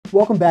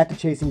Welcome back to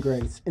Chasing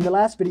Grace. In the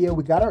last video,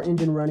 we got our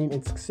engine running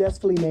and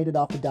successfully made it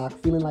off the dock,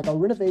 feeling like our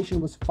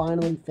renovation was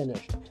finally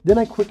finished. Then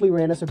I quickly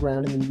ran us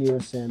aground in the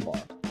nearest sandbar.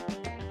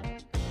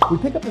 We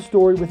pick up the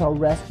story with our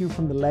rescue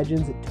from the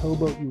legends at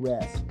Towboat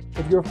US.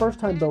 If you're a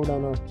first-time boat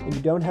owner and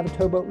you don't have a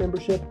towboat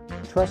membership,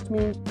 trust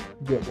me,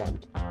 get one.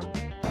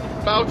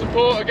 Bow to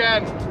port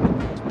again.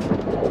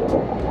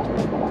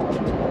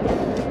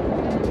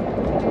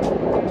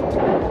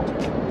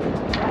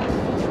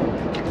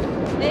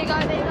 There you go,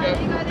 there you go,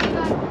 there you go, there you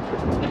go.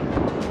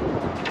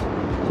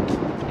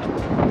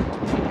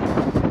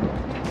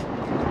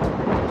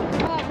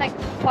 Oh, thank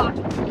fuck.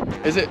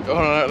 Is it, oh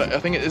no, I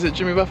think is it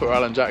Jimmy Buffett or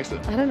Alan Jackson?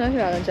 I don't know who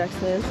Alan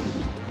Jackson is.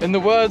 In the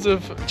words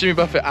of Jimmy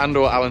Buffett and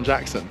or Alan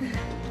Jackson,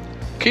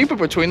 keep it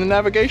between the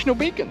navigational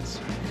beacons.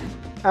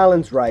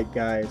 Alan's right,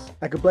 guys.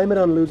 I could blame it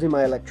on losing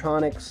my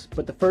electronics,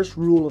 but the first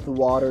rule of the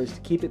water is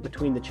to keep it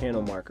between the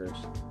channel markers.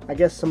 I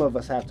guess some of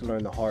us have to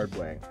learn the hard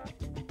way.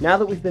 Now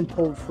that we've been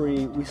pulled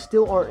free, we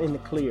still aren't in the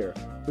clear.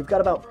 We've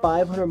got about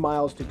 500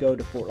 miles to go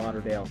to Fort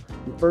Lauderdale,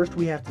 and first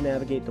we have to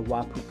navigate the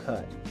Wapu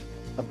Cut,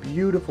 a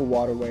beautiful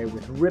waterway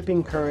with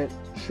ripping current,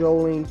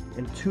 shoaling,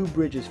 and 2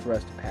 bridges for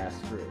us to pass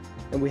through.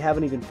 And we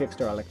haven't even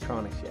fixed our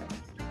electronics yet.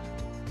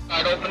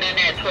 Start opening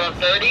at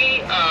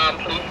 12:30.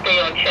 Please stay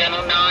on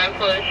channel 9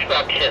 for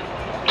instructions.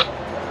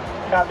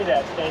 Copy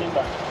that, standing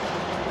by.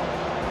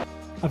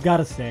 I've got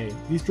to say,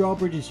 these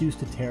drawbridges used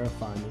to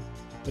terrify me,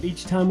 but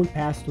each time we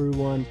pass through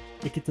one,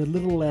 it gets a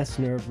little less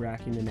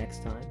nerve-wracking the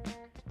next time.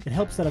 It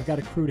helps that I've got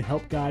a crew to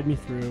help guide me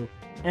through,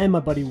 and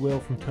my buddy Will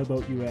from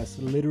Towboat US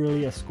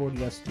literally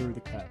escorted us through the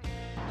cut.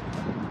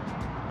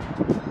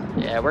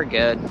 Yeah, we're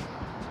good.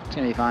 It's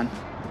gonna be fun.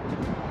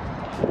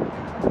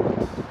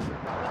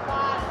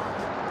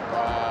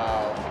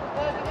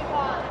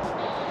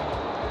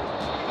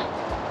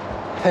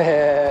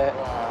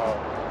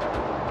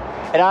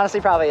 It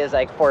honestly probably is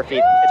like 4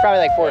 feet. It's probably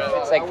like 4.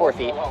 It's like 4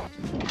 feet.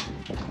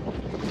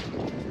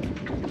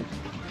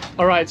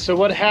 All right. So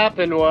what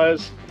happened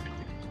was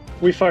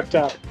we fucked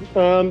up.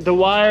 The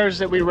wires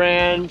that we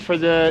ran for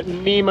the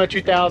NEMA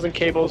 2000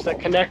 cables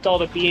that connect all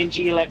the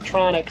B&G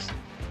electronics,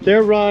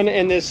 they're run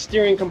in this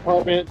steering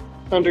compartment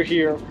under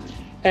here.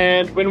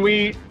 And when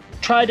we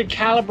tried to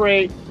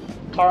calibrate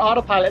our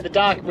autopilot at the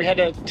dock, we had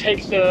to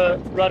take the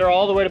rudder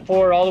all the way to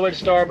port, all the way to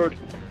starboard.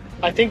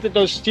 I think that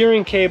those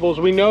steering cables,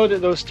 we know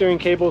that those steering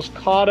cables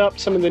caught up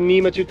some of the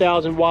NEMA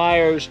 2000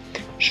 wires,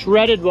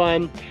 shredded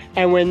one,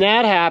 and when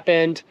that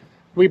happened,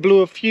 we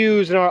blew a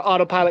fuse in our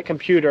autopilot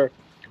computer.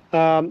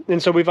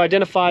 And so we've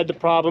identified the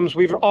problems.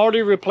 We've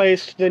already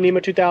replaced the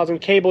NEMA 2000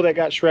 cable that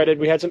got shredded.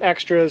 We had some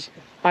extras.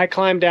 I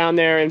climbed down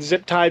there and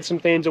zip tied some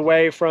things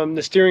away from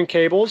the steering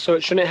cables, so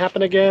it shouldn't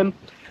happen again.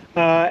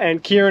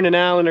 And Kieran and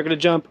Alan are gonna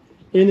jump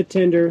in the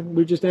tender.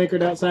 We just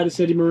anchored outside of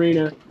City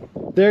Marina.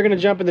 They're gonna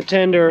jump in the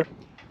tender,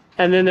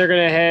 and then they're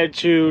gonna head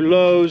to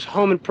Lowe's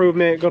Home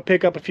Improvement, go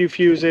pick up a few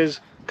fuses,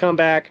 come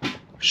back.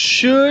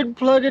 Should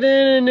plug it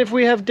in, and if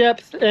we have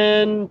depth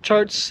and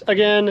charts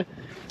again,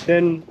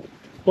 then,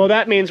 well,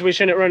 that means we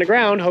shouldn't run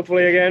aground,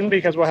 hopefully again,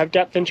 because we'll have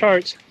depth and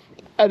charts.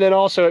 And then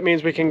also it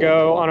means we can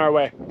go on our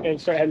way and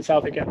start heading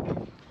south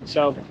again.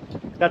 So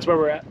that's where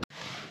we're at.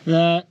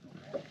 That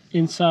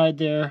inside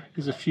there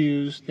is a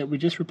fuse that we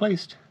just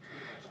replaced.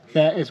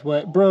 That is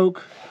what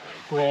broke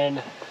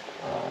when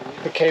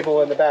the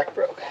cable in the back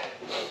broke.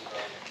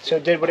 So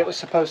it did what it was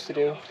supposed to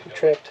do. It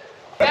tripped.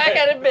 Back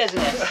out of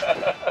business.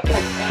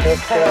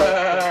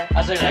 I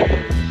was like,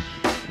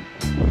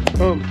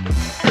 Boom.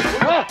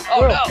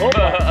 oh no.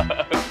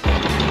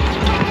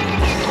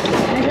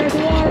 There's the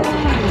water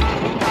line.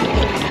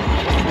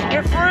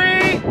 You're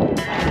free.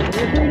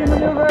 You're free to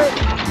maneuver.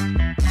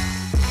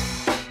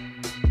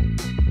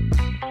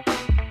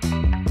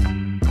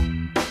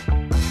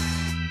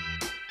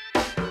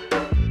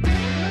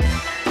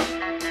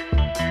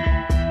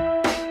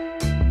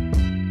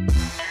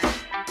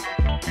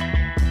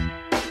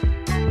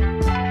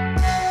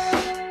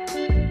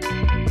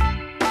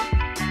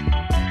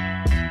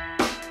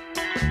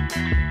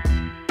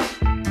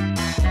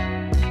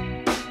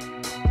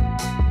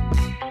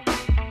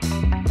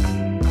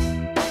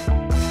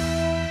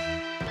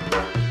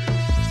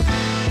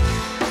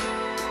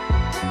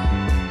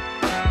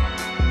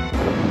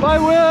 Bye,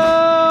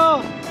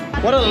 Will!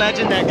 What a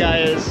legend that guy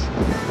is.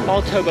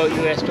 All Towboat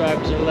US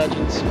drivers are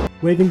legends.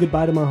 Waving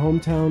goodbye to my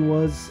hometown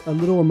was a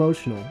little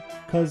emotional,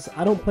 because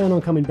I don't plan on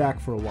coming back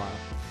for a while.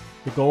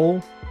 The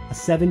goal? A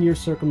 7-year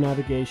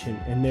circumnavigation,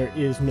 and there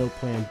is no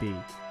plan B.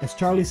 As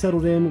Charlie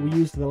settled in, we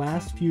used the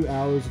last few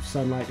hours of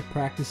sunlight to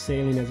practice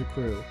sailing as a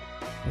crew.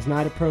 As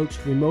night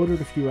approached, we motored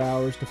a few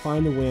hours to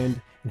find the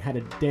wind and had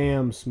a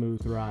damn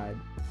smooth ride.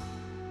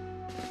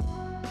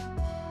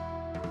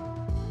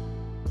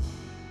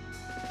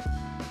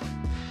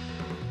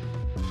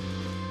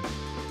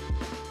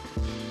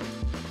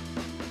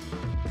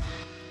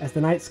 As the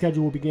night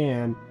schedule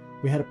began,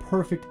 we had a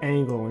perfect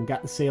angle and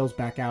got the sails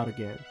back out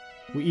again.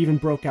 We even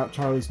broke out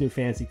Charlie's new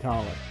fancy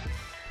collar.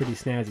 Pretty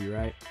snazzy,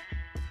 right?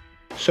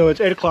 So it's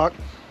 8 o'clock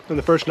on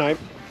the first night.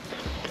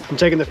 I'm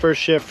taking the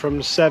first shift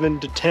from 7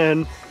 to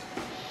 10.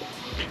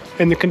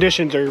 And the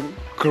conditions are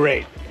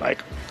great.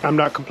 Like, I'm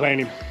not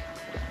complaining.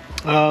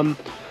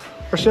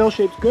 Our sail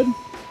shape's good.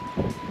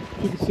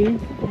 As you can see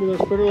with those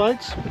splitter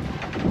lights.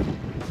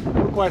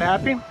 We're quite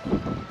happy.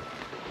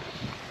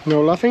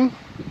 No luffing.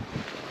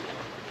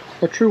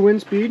 Our true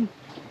wind speed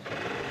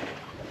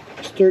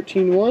is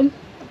 13.1.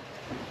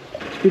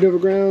 Speed over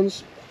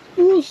grounds,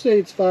 we'll say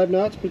it's 5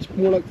 knots, but it's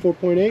more like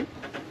 4.8.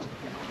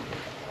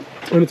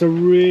 And it's a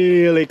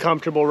really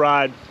comfortable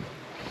ride.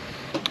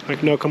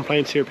 Like, no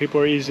complaints here.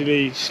 People are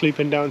easily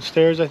sleeping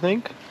downstairs, I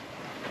think.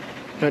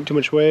 Not too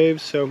much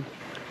waves, so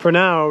for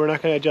now, we're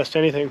not going to adjust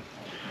anything.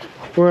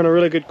 We're on a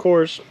really good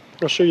course.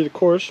 I'll show you the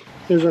course.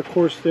 There's our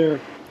course there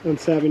on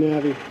Savvy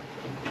Navy.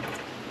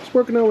 Just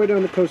working our way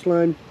down the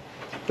coastline.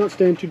 Not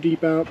staying too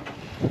deep out.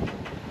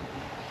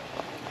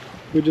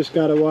 We just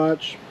got to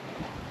watch.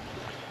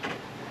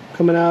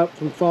 Coming out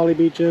from Folly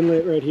Beach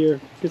Inlet right here.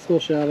 Gets a little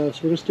shallow, so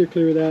we're going to steer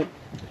clear of that.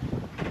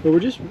 But we're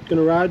just going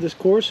to ride this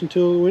course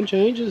until the wind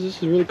changes.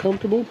 This is really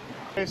comfortable.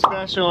 A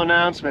special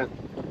announcement.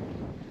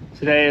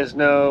 Today is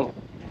no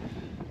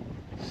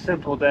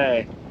simple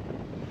day.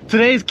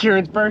 Today's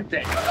Kieran's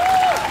birthday.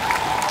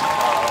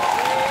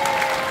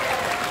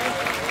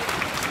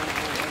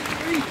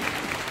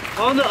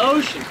 On the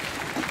ocean.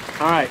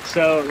 Alright,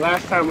 so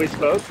last time we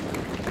spoke,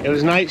 it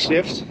was night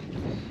shift.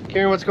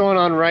 Kieran, what's going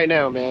on right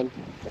now, man?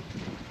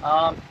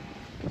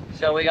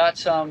 So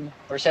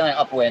we're sailing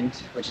upwind,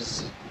 which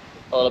is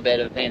a little bit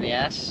of a pain in the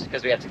ass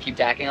because we have to keep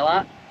tacking a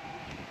lot.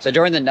 So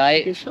during the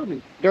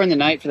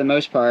night, for the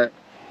most part,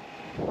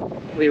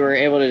 we were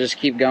able to just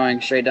keep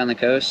going straight down the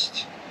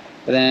coast.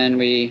 But then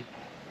we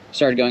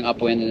started going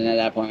upwind, and at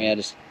that point we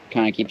had to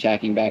kind of keep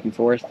tacking back and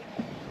forth.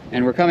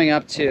 And we're coming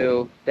up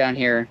to down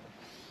here.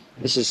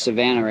 This is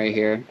Savannah right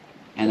here,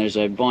 and there's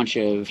a bunch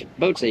of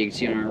boats that you can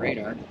see on our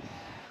radar.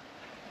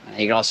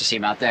 You can also see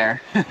them out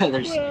there.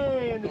 There's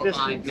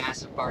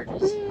massive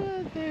barges.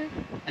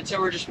 And so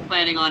we're just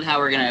planning on how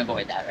we're going to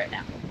avoid that right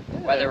now.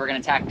 Whether we're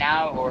going to tack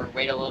now or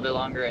wait a little bit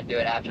longer and do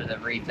it after the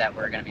reef that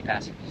we're going to be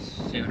passing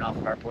soon off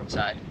of our port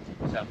side.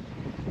 So,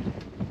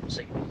 we'll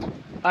see.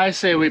 I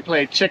say we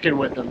play chicken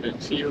with them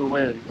and see who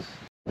wins.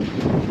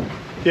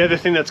 The other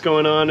thing that's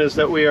going on is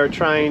that we are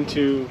trying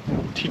to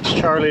teach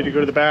Charlie to go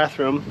to the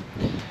bathroom.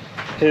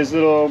 His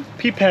little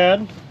pee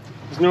pad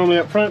is normally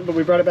up front, but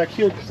we brought it back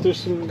here because there's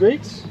some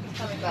grates.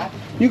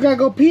 You gotta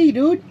go pee,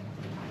 dude.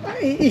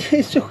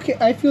 It's okay.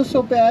 I feel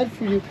so bad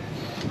for you.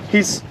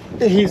 He's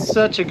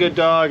such a good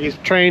dog. He's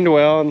trained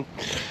well, and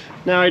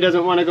now he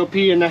doesn't want to go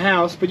pee in the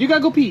house. But you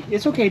gotta go pee.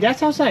 It's okay.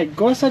 That's outside.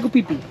 Go outside, go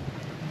pee pee.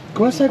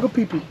 Go outside, go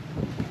pee pee.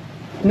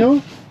 No?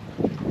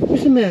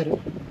 What's the matter?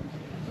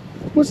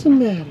 What's the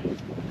matter?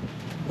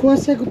 Go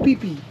outside, go pee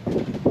pee.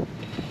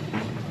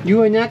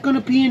 You are not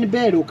gonna pee in the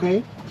bed,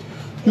 okay?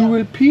 You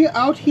will pee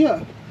out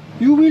here.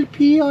 You will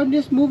pee on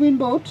this moving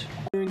boat.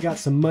 Got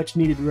some much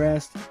needed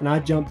rest, and I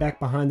jumped back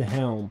behind the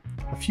helm.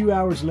 A few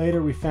hours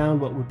later, we found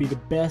what would be the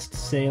best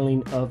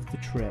sailing of the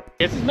trip.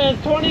 It's this man's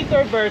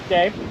 23rd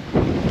birthday,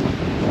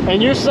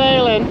 and you're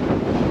sailing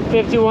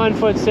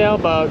 51-foot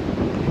sailboat,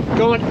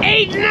 going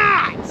 8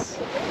 knots!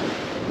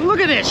 Look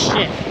at this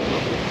shit!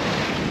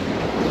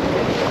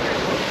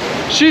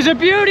 She's a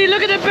beauty!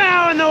 Look at the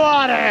bow in the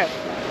water!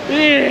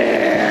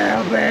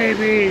 Yeah,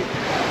 baby!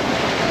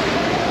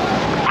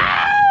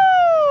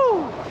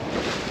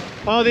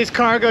 All these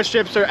cargo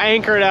ships are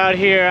anchored out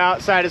here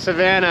outside of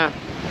Savannah,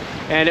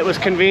 and it was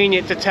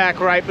convenient to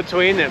tack right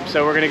between them,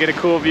 so we're gonna get a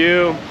cool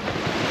view.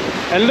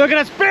 And look at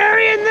us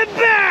burying the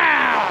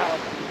bow!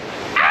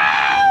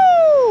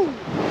 Ow!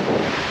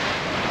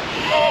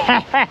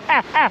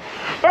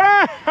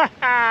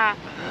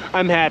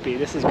 I'm happy,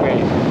 this is great.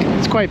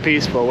 It's quite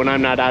peaceful when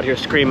I'm not out here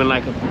screaming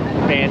like a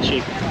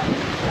banshee.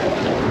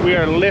 We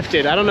are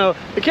lifted. I don't know,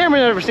 the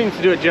camera never seems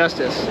to do it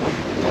justice.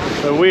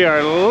 But we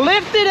are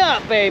lifted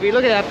up, baby.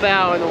 Look at that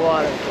bow in the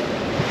water.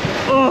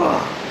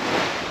 Oh.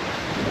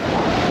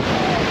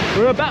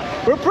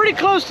 We're pretty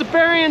close to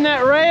burying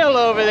that rail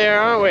over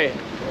there, aren't we?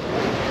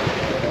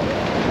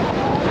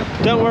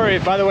 Don't worry,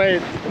 by the way,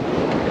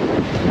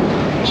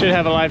 I should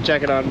have a life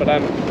jacket on, but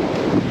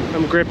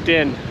I'm gripped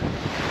in.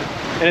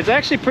 And it's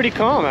actually pretty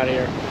calm out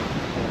here.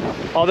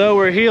 Although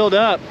we're heeled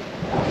up,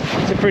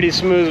 it's a pretty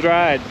smooth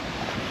ride.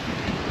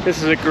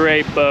 This is a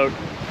great boat.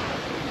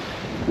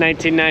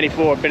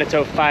 1994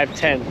 Beneteau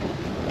 510.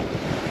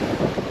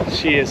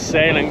 She is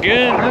sailing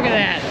good. Look at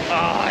that.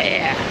 Oh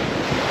yeah.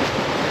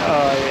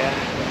 Oh yeah.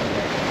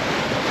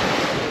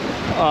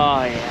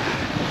 Oh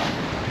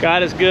yeah.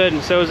 God is good,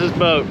 and so is this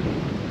boat.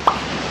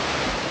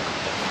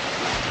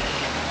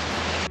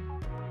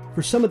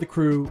 For some of the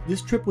crew,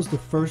 this trip was the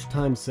first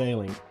time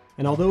sailing.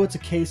 And although it's a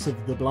case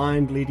of the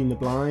blind leading the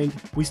blind,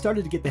 we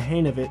started to get the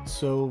hang of it,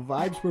 so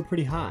vibes were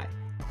pretty high.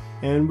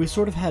 And we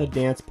sort of had a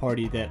dance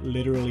party that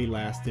literally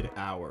lasted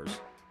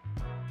hours.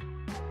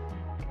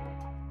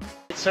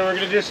 So we're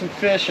gonna do some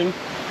fishing.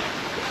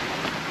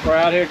 We're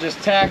out here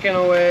just tacking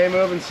away,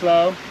 moving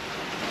slow.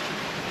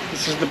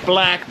 This is the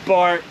Black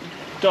Bart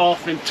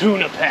Dolphin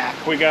Tuna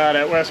Pack we got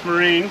at West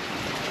Marine.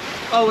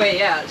 Oh wait,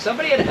 yeah.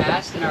 Somebody had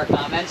asked in our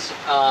comments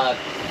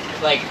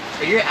like,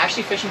 you're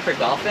actually fishing for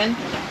dolphin,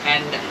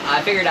 and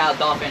I figured out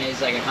dolphin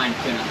is like a kind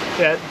of tuna.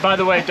 Yeah, by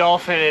the way,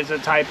 dolphin is a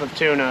type of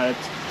tuna.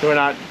 We're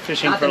not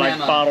fishing for like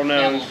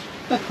bottlenose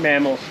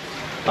mammals.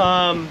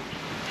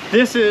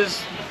 This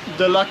is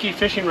the lucky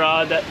fishing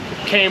rod that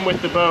came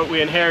with the boat.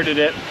 We inherited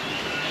it,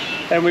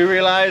 and we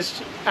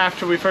realized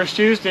after we first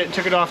used it and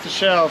took it off the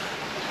shelf,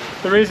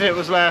 the reason it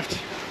was left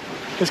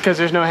is because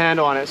there's no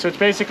handle on it. So it's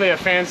basically a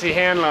fancy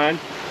hand line,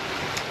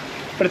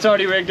 but it's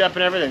already rigged up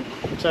and everything.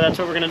 So that's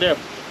what we're gonna do.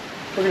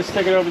 We're gonna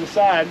stick it over the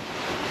side.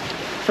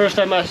 First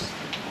I must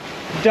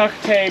duct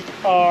tape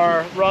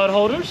our rod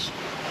holders,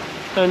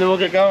 and then we'll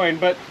get going.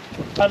 But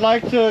I'd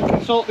like to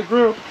consult the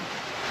group.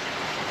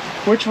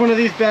 Which one of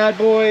these bad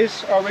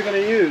boys are we gonna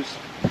use?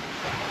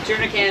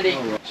 Tuna candy.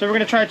 So we're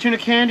gonna try tuna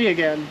candy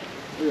again.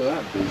 Look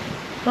at that.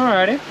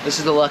 Alrighty. This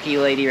is the lucky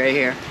lady right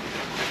here.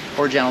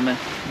 Or gentleman,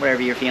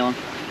 whatever you're feeling. See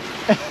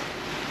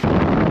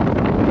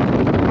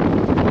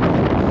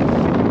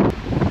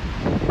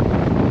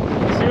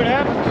what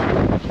happens.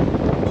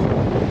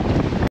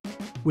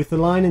 With the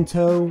line in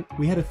tow,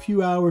 we had a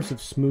few hours of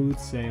smooth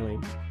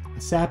sailing. I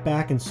sat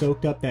back and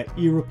soaked up that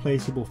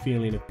irreplaceable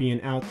feeling of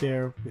being out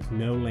there with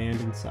no land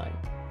in sight.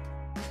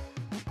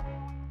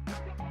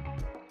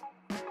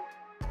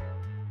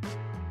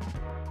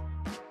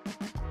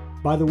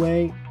 By the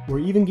way, we're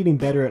even getting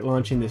better at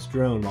launching this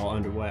drone while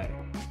underway.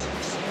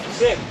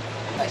 Sick.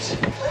 It's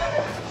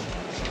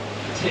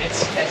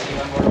sketchy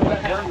when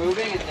we're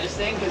moving in this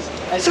thing, because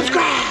as soon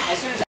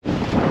as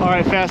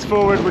Alright, fast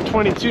forward, we're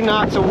 22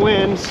 knots of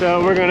wind,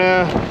 so we're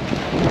gonna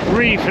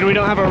reef, and we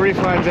don't have our reef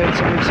lines in,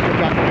 so we're just gonna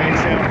drop the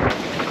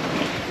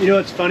mainsail. You know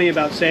what's funny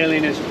about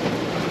sailing is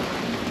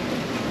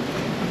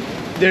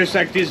there's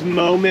like these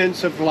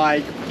moments of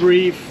like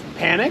brief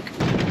panic.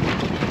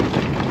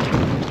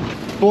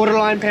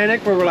 Borderline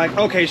panic, where we're like,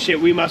 okay, shit,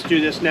 we must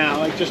do this now.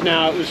 Like just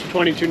now, it was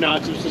 22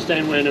 knots of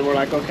sustained wind, and we're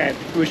like, okay,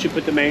 we should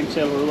put the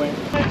mainsail away.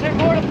 Take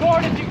more to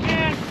port if you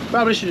can.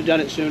 Probably should have done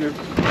it sooner.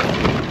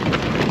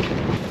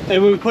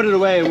 And we put it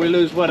away, and we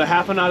lose what, a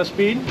half a knot of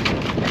speed.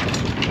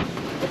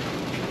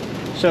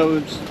 So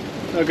it's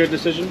a good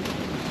decision.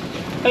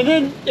 And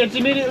then it's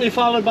immediately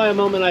followed by a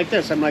moment like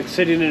this. I'm like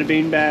sitting in a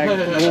beanbag,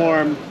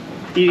 warm,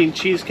 eating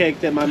cheesecake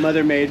that my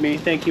mother made me.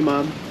 Thank you,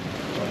 Mom.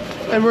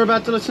 And we're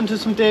about to listen to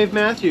some Dave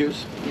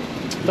Matthews.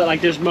 But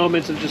like there's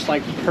moments of just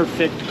like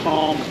perfect,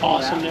 calm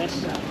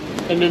awesomeness.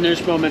 And then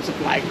there's moments of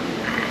like,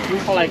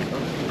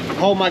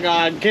 oh my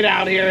God, get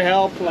out here,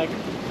 help. Like,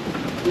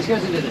 this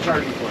goes into the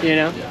charging port. you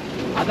know? Yeah.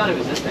 I thought it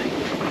was this thing.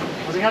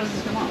 I was like, how does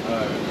this come on?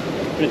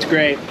 But it's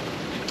great.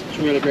 It's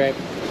really great.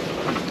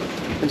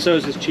 And so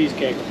is this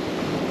cheesecake.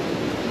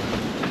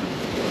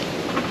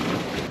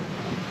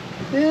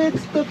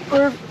 It's the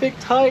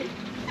perfect height.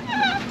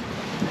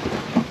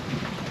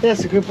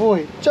 That's a good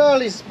boy.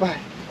 Charlie's spot.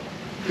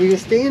 You gonna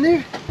stay in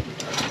there?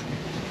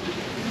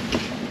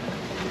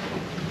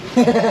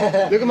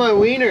 Look at my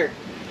wiener.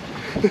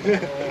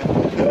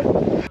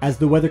 As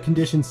the weather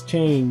conditions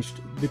changed,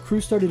 the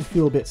crew started to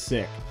feel a bit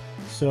sick.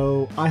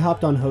 So I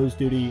hopped on hose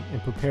duty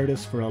and prepared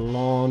us for a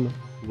long,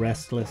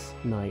 restless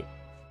night.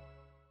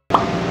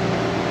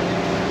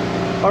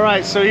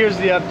 Alright, so here's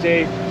the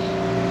update.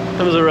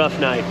 It was a rough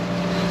night.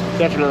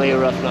 Definitely a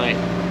rough night.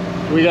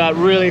 We got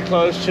really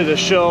close to the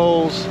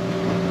shoals.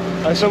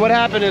 So what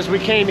happened is we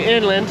came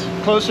inland,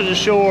 closer to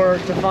shore,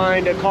 to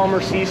find a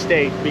calmer sea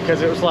state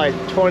because it was like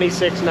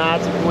 26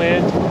 knots of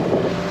wind,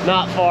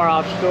 not far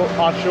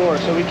offshore.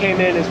 So we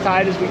came in as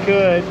tight as we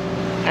could,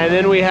 and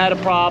then we had a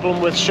problem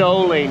with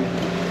shoaling.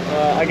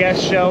 I guess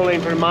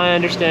shoaling, from my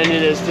understanding,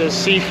 is the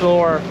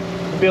seafloor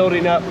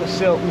building up with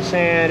silt and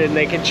sand, and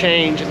they can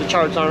change, and the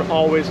charts aren't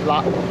always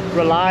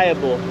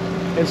reliable.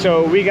 And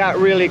so we got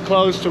really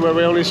close to where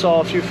we only saw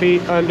a few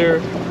feet under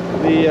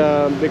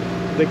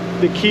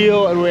the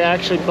keel, and we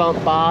actually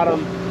bumped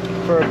bottom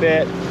for a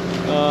bit,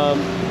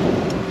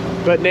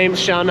 but names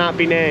shall not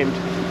be named.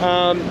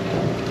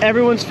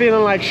 Everyone's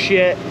feeling like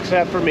shit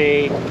except for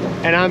me,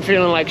 and I'm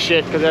feeling like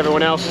shit because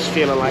everyone else is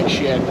feeling like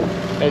shit.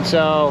 And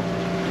so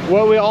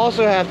what we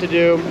also have to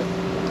do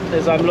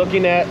is I'm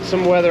looking at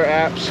some weather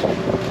apps.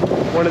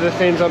 One of the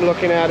things I'm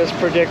looking at is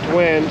predict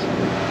wind.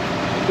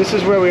 This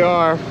is where we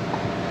are.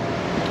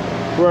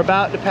 We're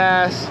about to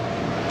pass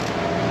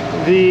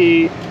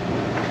the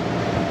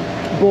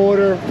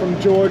border from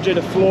Georgia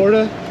to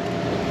Florida,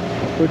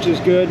 which is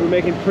good. We're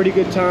making pretty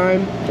good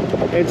time.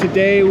 And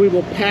today we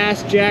will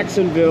pass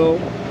Jacksonville.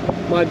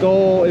 My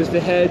goal is to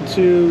head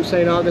to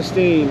St.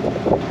 Augustine.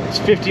 It's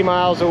 50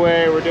 miles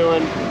away. We're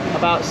doing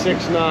about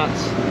 6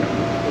 knots.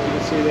 As you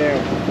can see there.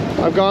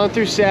 I've gone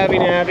through Savvy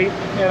Navy,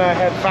 and I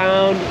have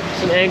found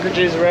some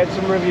anchorages, read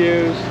some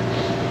reviews,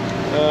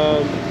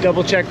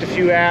 double checked a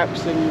few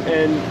apps,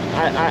 and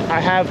I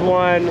have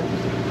one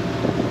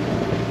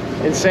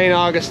in St.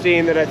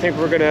 Augustine that I think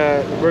we're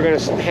gonna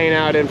hang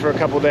out in for a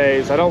couple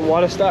days. I don't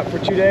want to stop for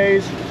 2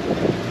 days,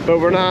 but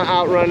we're not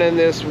outrunning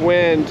this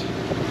wind,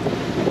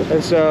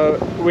 and so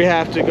we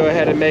have to go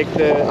ahead and make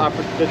the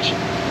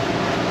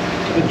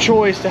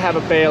choice to have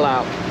a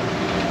bailout.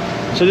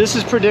 So this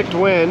is predict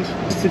wind.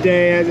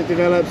 Today as it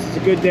develops, it's a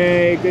good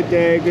day, good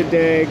day, good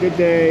day, good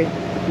day.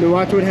 And then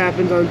watch what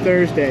happens on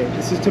Thursday.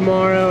 This is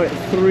tomorrow at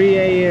 3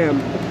 a.m.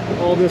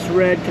 All this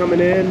red coming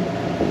in,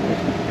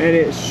 and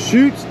it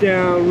shoots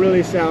down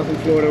really south in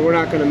Florida. We're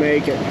not gonna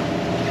make it.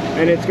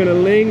 And it's gonna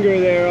linger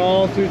there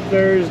all through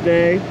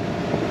Thursday.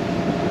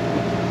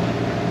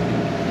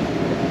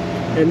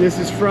 And this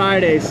is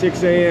Friday,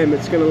 6 a.m.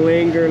 It's gonna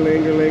linger,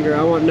 linger, linger.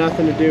 I want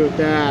nothing to do with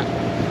that.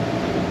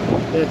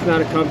 That's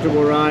not a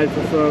comfortable ride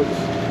for folks.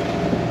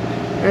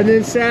 And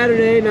then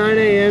Saturday, 9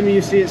 a.m.,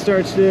 you see it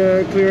starts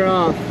to clear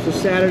off. So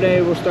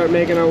Saturday, we'll start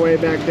making our way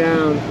back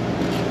down,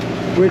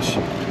 which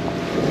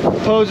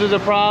poses a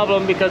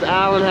problem because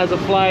Alan has a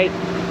flight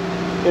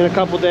in a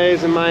couple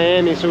days in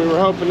Miami. So we were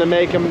hoping to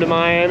make him to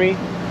Miami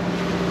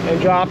and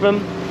drop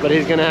him, but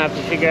he's gonna have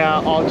to figure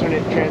out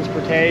alternate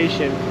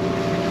transportation.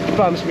 It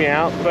bums me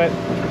out, but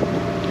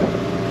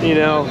you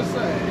know. Just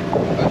say,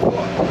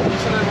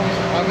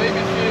 I may be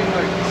feeling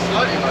like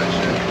slightly like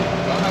shit,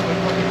 but I'm having a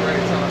fucking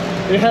great time.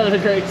 You're having a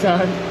great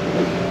time.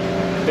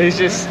 It's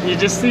just, you're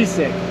just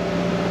seasick.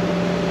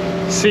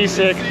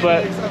 Seasick,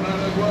 but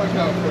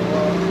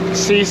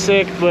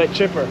seasick, but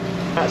chipper.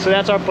 So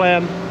that's our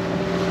plan.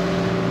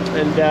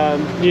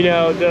 And you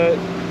know, the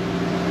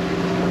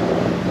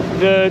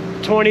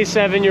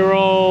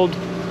 27-year-old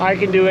I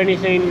can do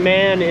anything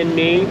man in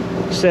me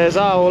says,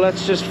 oh, well,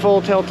 let's just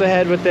full tilt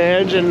ahead with the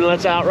engine and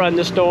let's outrun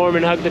the storm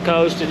and hug the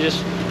coast and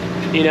just,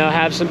 you know,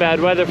 have some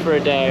bad weather for a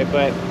day.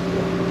 But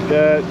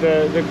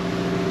the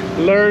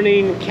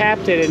learning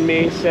captain in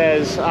me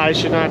says I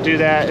should not do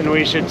that, and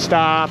we should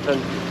stop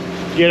and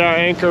get our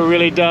anchor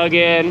really dug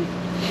in,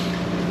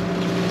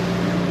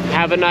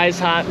 have a nice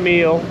hot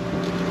meal,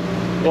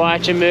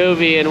 watch a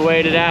movie, and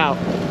wait it out.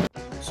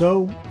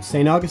 So,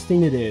 St.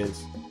 Augustine it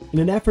is. In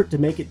an effort to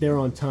make it there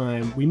on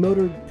time, we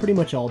motored pretty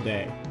much all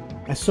day.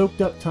 I soaked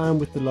up time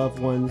with the loved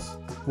ones,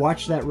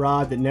 watched that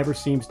rod that never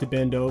seems to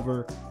bend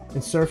over,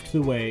 and surfed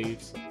the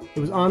waves. It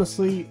was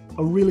honestly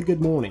a really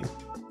good morning.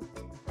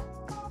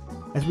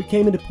 As we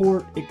came into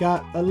port, it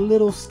got a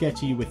little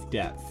sketchy with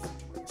depth.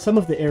 Some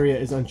of the area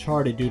is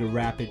uncharted due to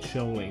rapid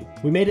shoaling.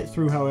 We made it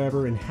through,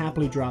 however, and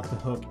happily dropped the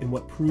hook in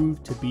what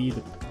proved to be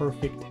the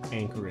perfect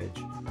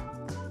anchorage.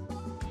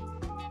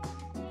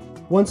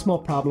 One small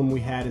problem we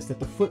had is that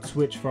the foot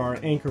switch for our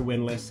anchor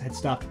windlass had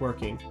stopped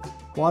working.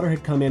 Water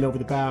had come in over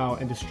the bow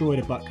and destroyed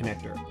a butt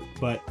connector,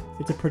 but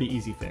it's a pretty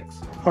easy fix.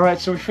 All right,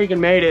 so we freaking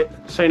made it.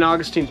 St.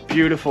 Augustine's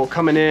beautiful,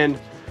 coming in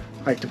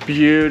like the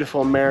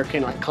beautiful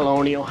American, like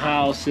colonial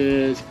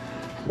houses,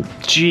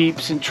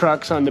 Jeeps and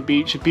trucks on the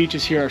beach. The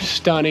beaches here are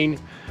stunning.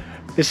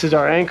 This is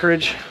our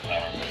anchorage.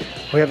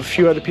 We have a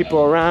few other people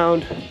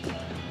around.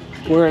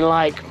 We're in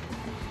like,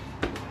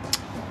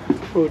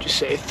 what would you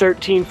say,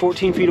 13,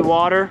 14 feet of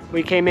water.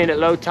 We came in at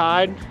low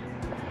tide.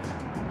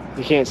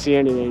 You can't see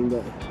anything,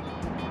 but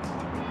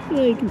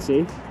yeah, you can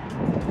see.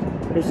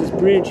 There's this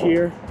bridge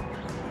here.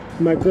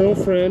 My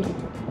girlfriend,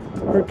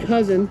 her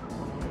cousin,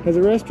 has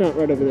a restaurant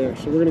right over there.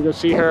 So we're gonna go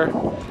see her,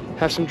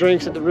 have some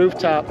drinks at the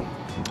rooftop.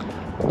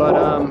 But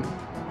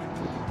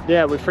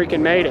yeah, we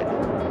freaking made it.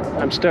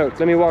 I'm stoked.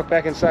 Let me walk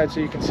back inside so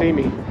you can see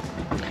me.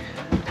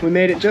 We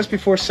made it just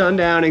before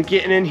sundown, and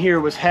getting in here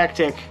was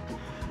hectic.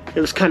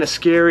 It was kind of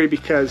scary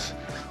because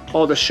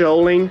all the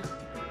shoaling,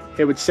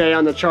 it would say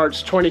on the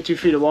charts 22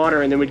 feet of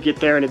water, and then we'd get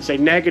there and it'd say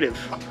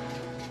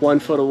 -1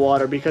 foot of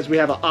water because we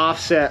have an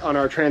offset on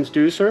our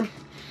transducer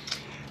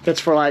that's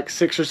for like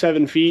 6 or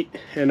 7 feet,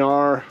 and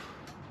our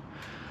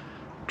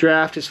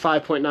draft is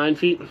 5.9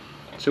 feet.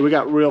 So we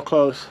got real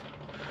close.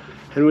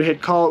 And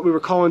we were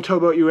calling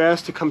Towboat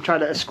US to come try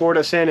to escort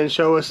us in and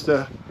show us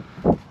the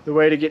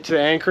way to get to the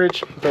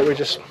anchorage, but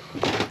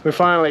we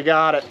finally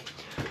got it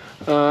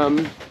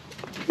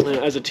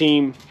as a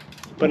team.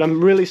 But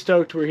I'm really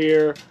stoked we're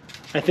here.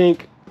 I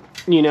think,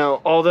 you know,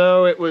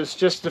 although it was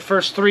just the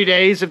first 3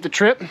 days of the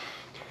trip,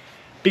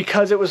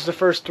 because it was the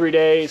first 3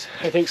 days,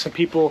 I think some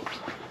people,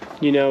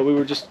 you know,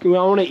 I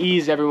want to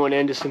ease everyone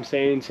into some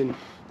things, and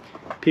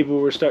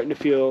people were starting to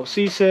feel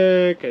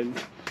seasick, and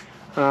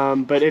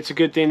but it's a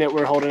good thing that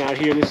we're holding out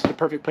here. This is the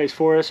perfect place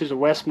for us. There's a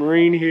West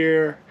Marine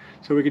here,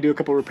 so we could do a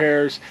couple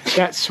repairs.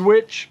 That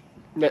foot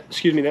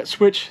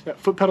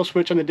pedal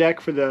switch on the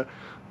deck for the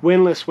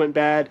windlass went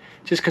bad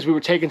just because we were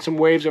taking some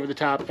waves over the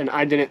top, and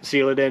I didn't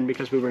seal it in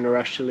because we were in a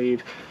rush to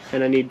leave,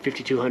 and I need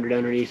 5,200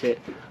 underneath it.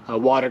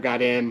 Water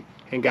got in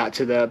and got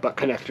to the butt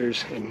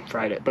connectors and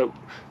fried it. But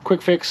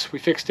quick fix, we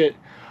fixed it.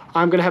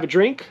 I'm gonna have a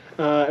drink,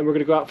 and we're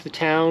gonna go out for the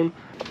town.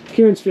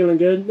 Kieran's feeling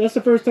good. That's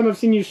the first time I've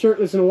seen you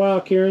shirtless in a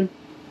while, Kieran.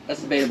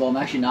 That's debatable. I'm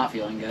actually not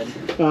feeling good.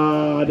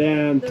 Oh,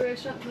 damn. The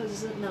restaurant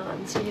closes at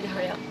 9, so you need to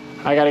hurry up.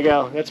 I gotta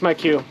go. That's my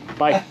cue.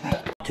 Bye.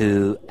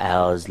 2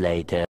 hours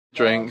later.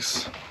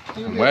 Drinks.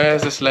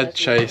 Where's this lead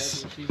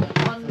chase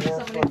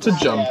to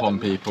jump on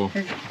people?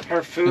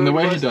 Her food In the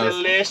way he was does.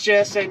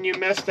 delicious, and you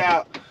missed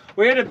out.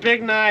 We had a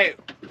big night.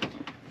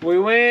 We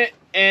went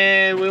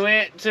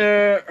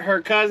to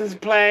her cousin's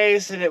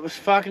place, and it was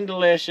fucking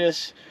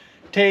delicious.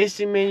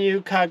 Tasting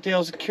menu,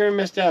 cocktails. Kieran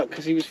missed out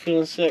because he was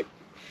feeling sick.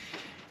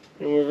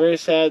 And we're very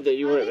sad that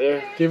you weren't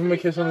there. Give him a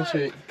kiss on the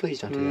cheek.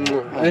 Please don't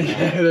do that.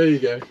 Yeah, there you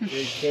go.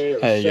 Okay,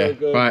 There you go.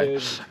 good, Right.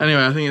 dude.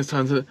 Anyway, I think it's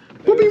time to.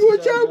 Bobby,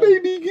 watch out,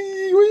 baby!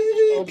 What are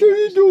you doing to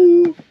the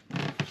door?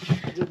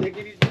 Did they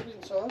give you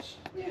dipping sauce?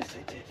 Yes,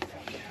 they did.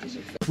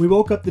 We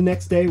woke up the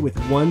next day with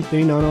one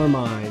thing on our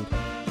mind: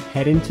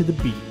 heading to the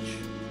beach.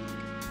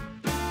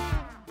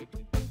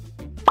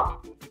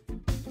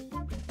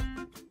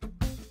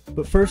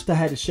 But first I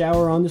had to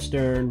shower on the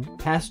stern,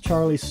 pass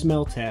Charlie's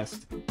smell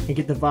test, and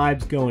get the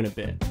vibes going a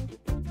bit.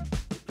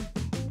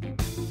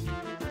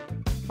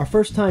 Our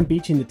first time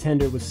beaching the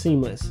tender was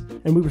seamless,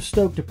 and we were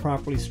stoked to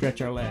properly stretch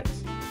our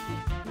legs.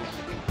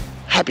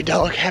 Happy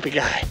dog, happy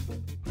guy.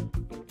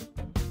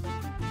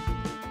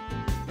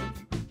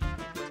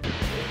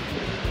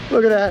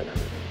 Look at that.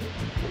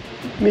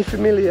 Mi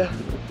familia.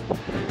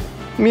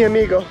 Mi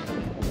amigo.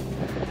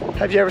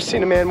 Have you ever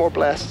seen a man more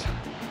blessed?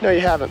 No, you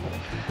haven't.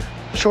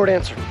 Short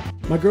answer.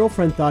 My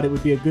girlfriend thought it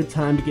would be a good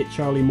time to get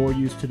Charlie more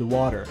used to the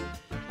water.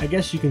 I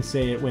guess you can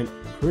say it went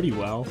pretty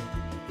well.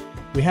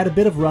 We had a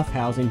bit of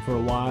roughhousing for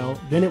a while,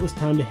 then it was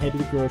time to head to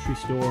the grocery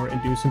store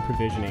and do some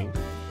provisioning.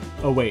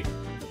 Oh wait,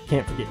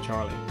 can't forget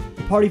Charlie.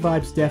 The party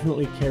vibes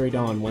definitely carried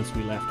on once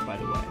we left, by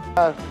the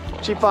way.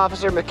 Chief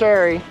Officer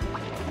McCary,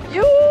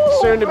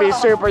 soon to be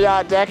super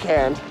yacht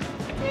deckhand.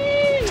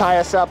 Tie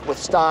us up with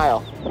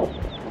style.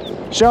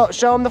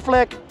 Show him the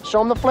flick.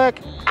 Show him the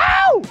flick.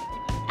 Ow!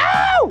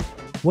 Ow!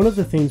 One of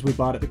the things we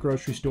bought at the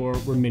grocery store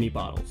were mini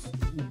bottles.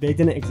 They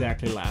didn't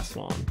exactly last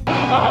long.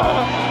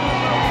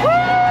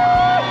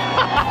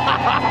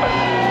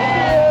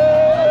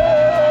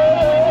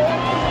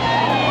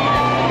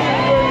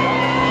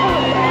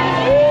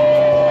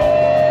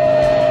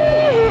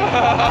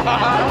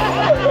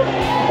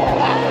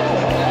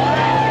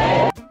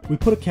 We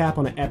put a cap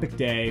on an epic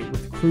day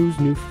with the crew's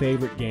new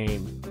favorite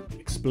game,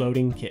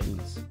 exploding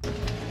kittens.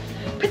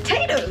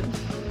 Potatoes!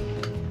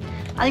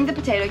 I think the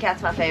potato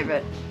cat's my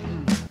favorite.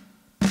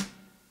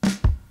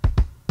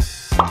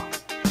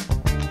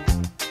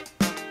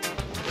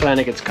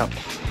 Flanagan's cup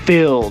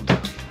filled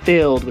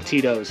with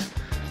Tito's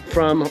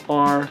from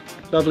our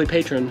lovely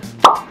patron,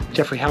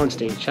 Jeffrey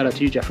Hallenstein. Shout out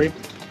to you, Jeffrey.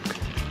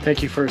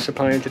 Thank you for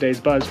supplying today's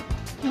buzz.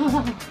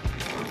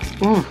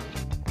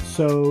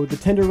 So the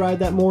tender ride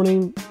that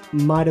morning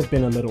might have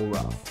been a little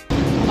rough.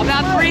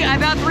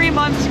 About 3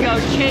 months ago,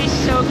 Chase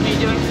soaked me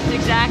doing this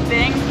exact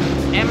thing,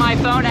 and my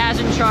phone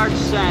hasn't charged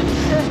since.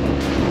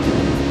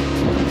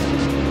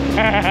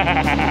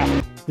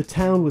 The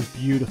town was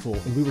beautiful,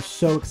 and we were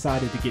so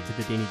excited to get to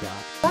the dinghy dock.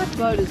 That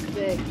boat is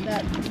big.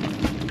 That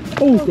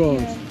Oh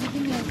god!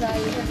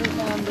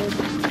 ever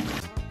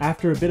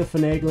After a bit of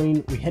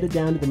finagling, we headed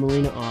down to the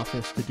marina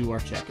office to do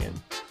our check-in.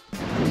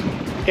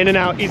 In and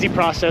out, easy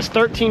process,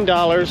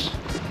 $13.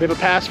 We have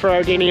a pass for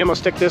our dinghy. I'm gonna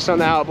stick this on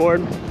the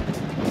outboard.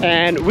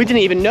 And we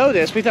didn't even know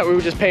this. We thought we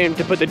were just paying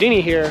to put the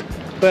dinghy here.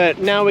 But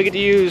now we get to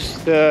use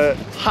the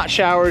hot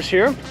showers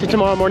here. So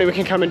tomorrow morning we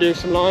can come and do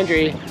some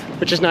laundry,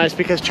 which is nice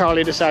because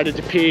Charlie decided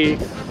to pee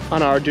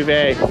on our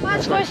duvet. My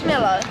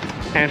squishmallow.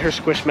 And her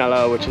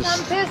squishmallow, which is...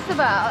 I'm pissed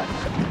about.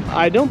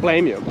 I don't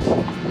blame you.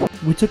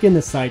 We took in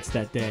the sights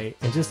that day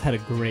and just had a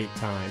great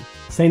time.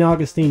 St.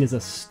 Augustine is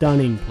a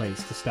stunning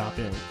place to stop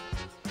in.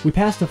 We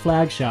passed a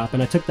flag shop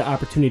and I took the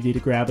opportunity to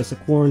grab us a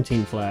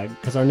quarantine flag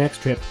because our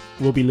next trip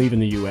will be leaving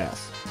the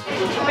US.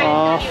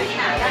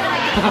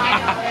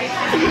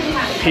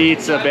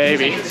 Pizza,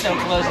 baby.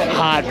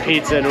 Hot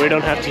pizza, and we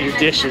don't have to do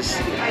dishes.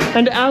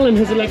 And Alan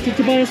has elected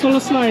to buy us all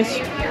a slice.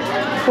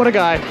 What a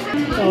guy.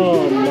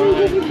 Oh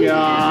my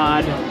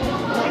god.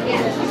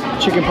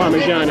 Chicken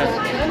Parmigiana.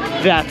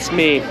 That's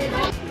me.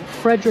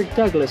 Frederick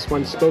Douglass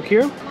once spoke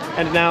here,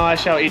 and now I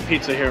shall eat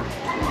pizza here.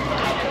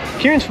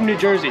 Kieran's from New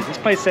Jersey. This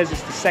place says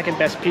it's the second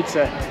best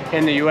pizza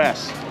in the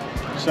US.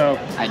 So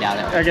I doubt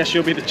it. I guess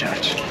you'll be the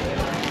judge.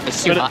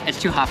 It's too hot.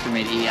 It's too hot for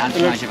me to eat. I'm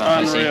too much of a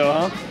pussy. Unreal,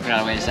 huh? We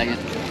gotta wait a second.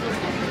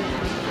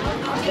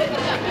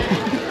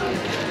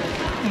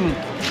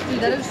 Dude,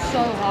 that is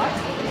so hot.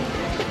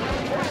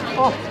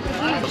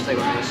 Let's take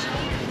one of these.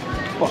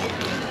 Oh.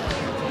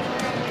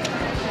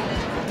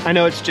 I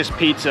know it's just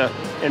pizza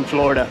in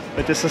Florida,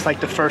 but this is like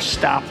the first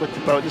stop with the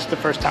boat. This is the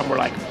first time we're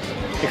like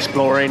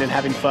exploring and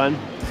having fun.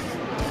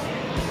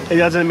 It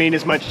doesn't mean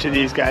as much to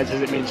these guys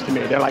as it means to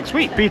me. They're like,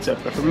 sweet pizza,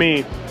 but for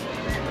me,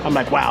 I'm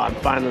like, wow, I'm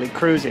finally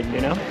cruising, you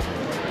know?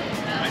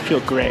 I feel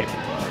great.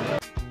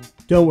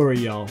 Don't worry,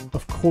 y'all.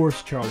 Of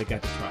course Charlie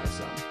got to try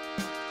some.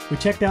 We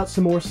checked out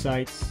some more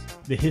sights,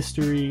 the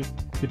history,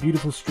 the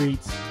beautiful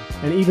streets,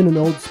 and even an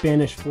old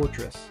Spanish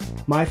fortress.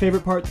 My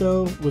favorite part,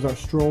 though, was our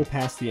stroll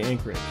past the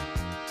anchorage.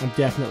 I'm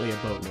definitely a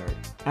boat nerd.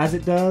 As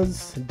it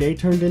does, day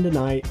turned into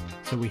night,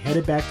 so we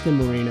headed back to the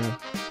marina,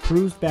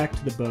 cruised back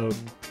to the boat,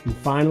 and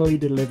finally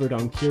delivered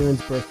on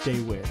Kieran's birthday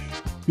wish.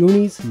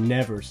 Goonies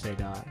never say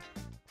die.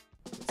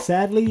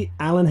 Sadly,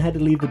 Alan had to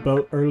leave the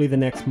boat early the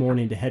next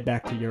morning to head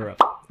back to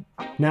Europe.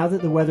 Now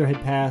that the weather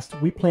had passed,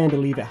 we planned to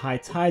leave at high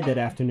tide that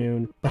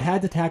afternoon, but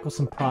had to tackle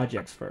some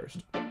projects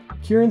first.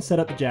 Kieran set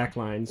up the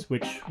jacklines,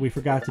 which we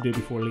forgot to do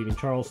before leaving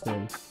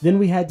Charleston. Then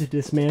we had to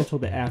dismantle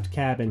the aft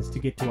cabins to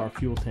get to our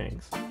fuel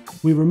tanks.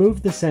 We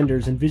removed the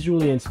senders and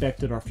visually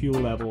inspected our fuel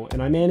level,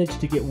 and I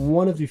managed to get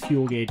one of the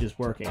fuel gauges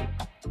working.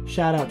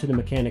 Shout out to the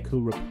mechanic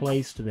who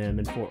replaced them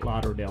in Fort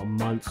Lauderdale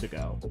months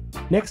ago.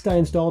 Next, I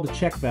installed a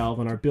check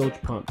valve on our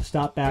bilge pump to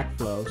stop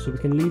backflow so we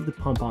can leave the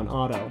pump on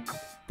auto.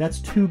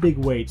 That's 2 big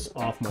weights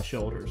off my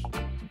shoulders.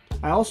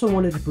 I also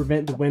wanted to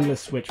prevent the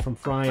windlass switch from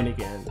frying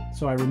again,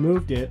 so I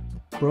removed it,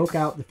 broke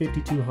out the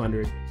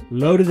 5200,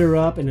 loaded her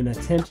up in an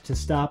attempt to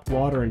stop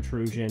water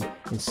intrusion,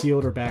 and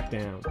sealed her back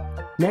down.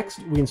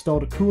 Next, we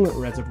installed a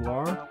coolant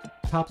reservoir,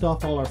 topped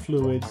off all our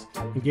fluids,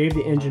 and gave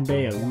the engine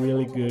bay a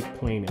really good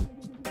cleaning.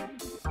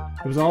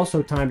 It was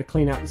also time to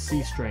clean out the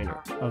sea strainer,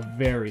 a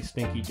very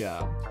stinky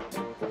job.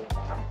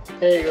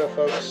 There you go,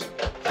 folks.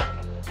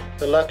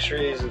 The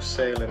luxuries of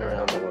sailing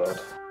around the world.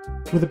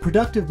 With a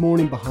productive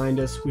morning behind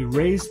us, we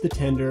raised the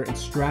tender and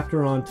strapped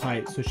her on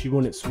tight so she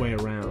wouldn't sway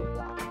around.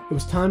 It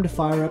was time to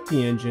fire up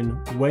the engine,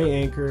 weigh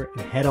anchor,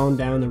 and head on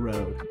down the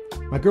road.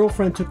 My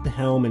girlfriend took the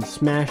helm and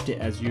smashed it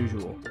as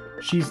usual.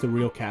 She's the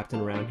real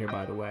captain around here,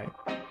 by the way.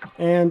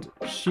 And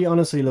she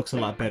honestly looks a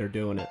lot better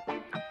doing it.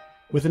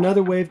 With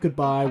another wave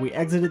goodbye, we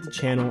exited the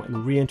channel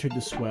and re-entered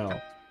the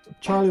swell.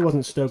 Charlie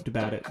wasn't stoked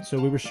about it, so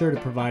we were sure to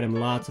provide him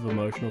lots of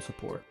emotional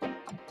support.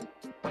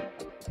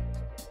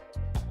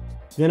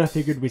 Then I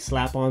figured we'd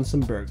slap on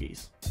some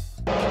burgies.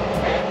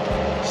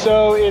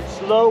 So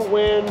it's low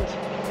wind,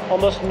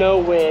 almost no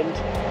wind,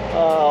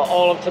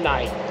 all of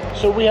tonight.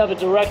 So we have a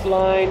direct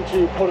line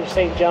to Port of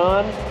St.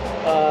 John.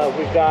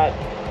 We've got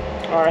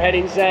our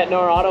heading set and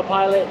our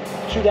autopilot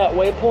to that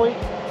waypoint.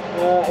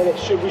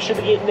 And we should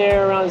be getting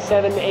there around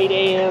 7, 8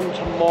 a.m.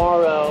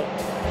 tomorrow.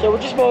 So we're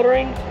just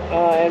motoring,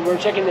 and we're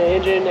checking the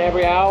engine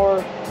every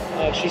hour.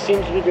 She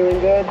seems to be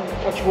doing good.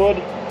 Touch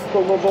wood.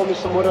 Roll me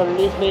some wood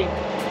underneath me.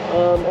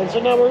 And so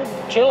now we're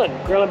chilling,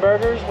 grilling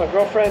burgers. My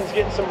girlfriend's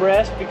getting some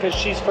rest because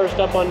she's first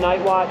up on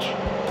night watch.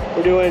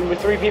 With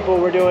 3 people,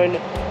 we're doing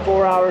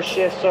 4-hour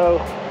shifts.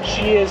 So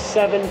she is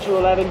 7 to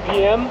 11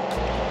 p.m.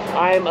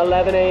 I am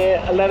 11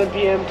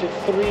 p.m. to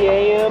 3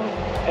 a.m.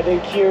 And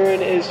then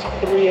Kieran is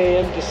 3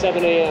 a.m. to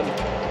 7 a.m.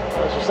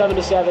 So 7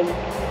 to 7,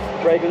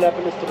 breaking up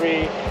into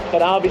 3.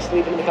 But I'll be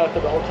sleeping in the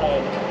cockpit the whole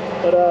time.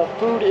 But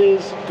food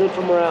is good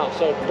for morale,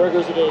 so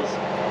burgers it is.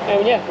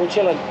 And yeah, we're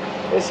chilling.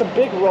 It's some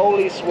big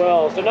rolly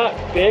swells. They're not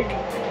big,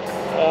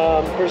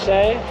 per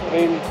se. I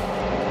mean,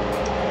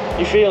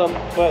 you feel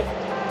them, but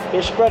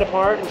they're spread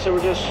apart, and so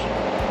we're just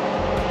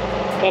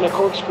kind of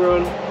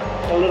corkscrewing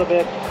a little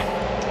bit.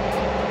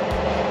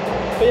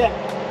 But yeah,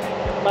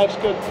 life's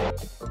good.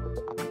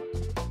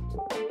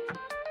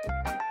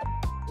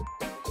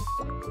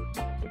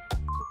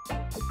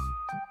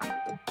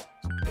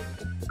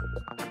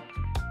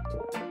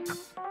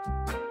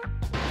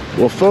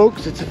 Well,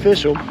 folks, it's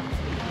official.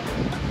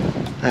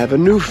 I have a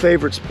new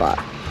favorite spot.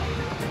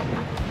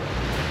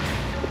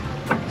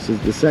 This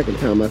is the second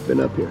time I've been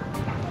up here.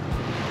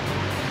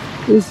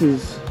 This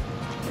is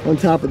on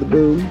top of the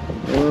boom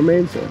on our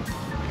mainsail.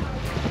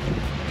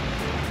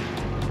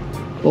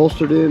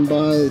 Bolstered in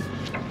by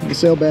the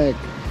sail bag.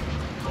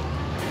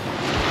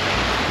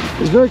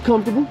 It's very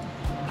comfortable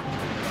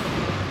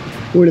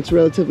when it's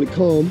relatively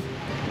calm.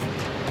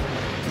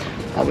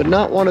 I would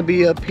not want to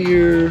be up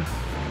here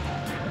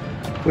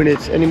when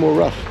it's any more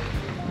rough,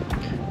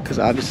 because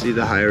obviously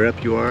the higher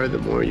up you are, the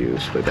more you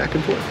sway back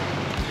and forth.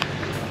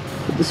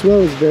 But the swell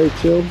is very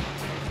chill.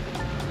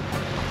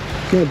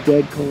 It's not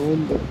dead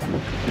calm, but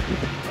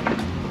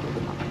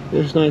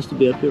it's nice to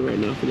be up here right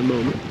now for the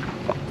moment.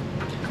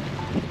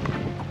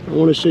 I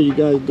want to show you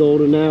guys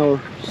golden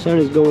hour. Sun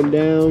is going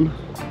down.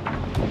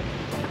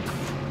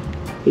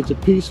 It's a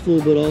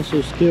peaceful but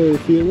also scary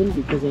feeling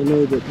because I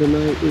know that the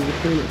night is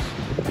upon us.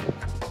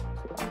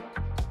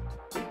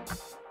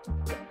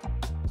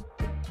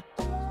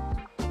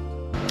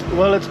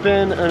 Well, it's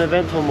been an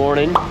eventful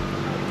morning.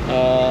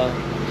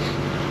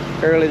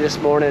 Early this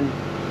morning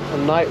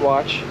on night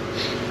watch,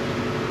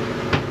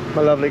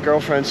 my lovely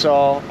girlfriend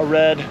saw a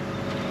red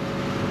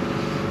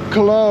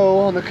glow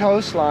on the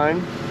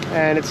coastline,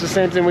 and it's the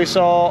same thing we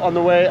saw on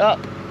the way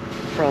up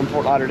from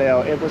Fort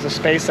Lauderdale. It was a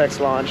SpaceX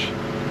launch.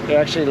 They're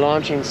actually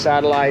launching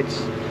satellites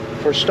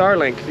for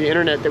Starlink, the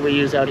internet that we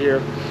use out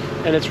here,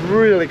 and it's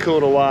really cool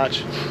to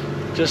watch.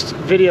 Just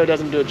video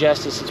doesn't do it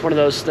justice. It's one of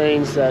those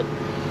things that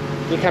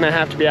you kind of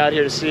have to be out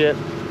here to see it.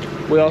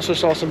 We also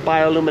saw some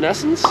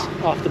bioluminescence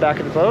off the back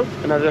of the boat.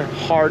 Another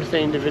hard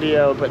thing to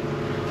video, but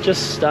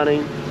just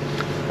stunning.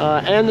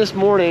 And this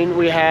morning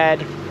we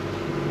had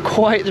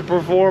quite the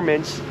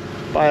performance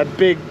by a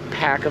big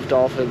pack of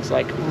dolphins,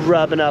 like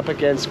rubbing up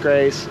against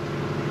Grace,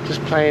 just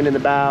playing in the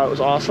bow. It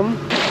was awesome.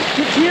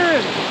 Get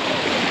Kieran!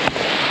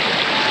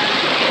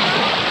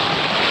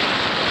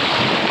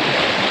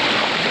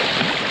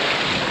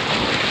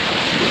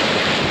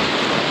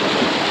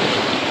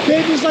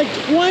 Baby's like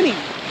 20.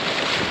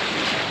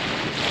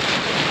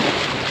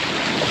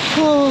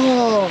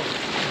 Oh.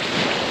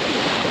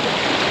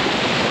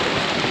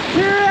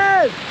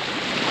 Kieran!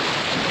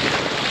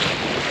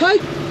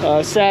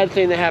 Hi. Sad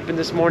thing that happened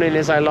this morning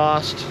is I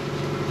lost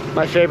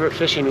my favorite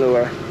fishing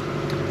lure.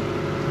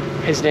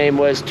 His name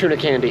was Tuna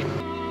Candy.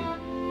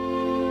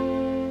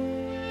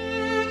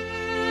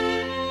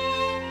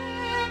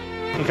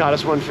 He caught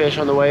us one fish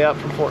on the way up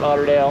from Fort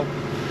Lauderdale.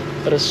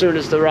 But as soon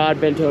as the rod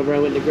bent over, I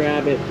went to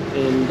grab it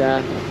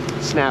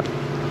and snap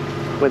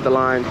with the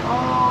line.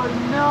 Oh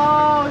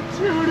no,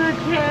 tuna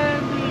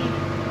candy!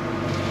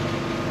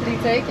 Did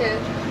he take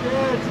it?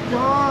 Yeah, it's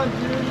gone,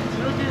 dude. He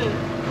took it.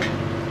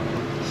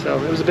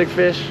 So it was a big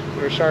fish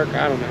or a shark,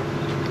 I don't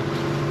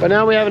know. But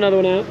now we have another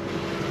one out.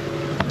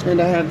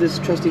 And I have this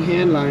trusty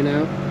hand line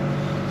out,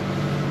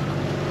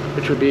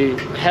 which would be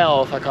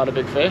hell if I caught a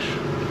big fish.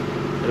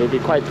 It would be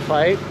quite the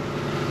fight,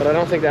 but I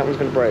don't think that one's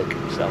gonna break.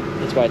 So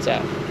that's why it's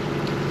out.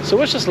 So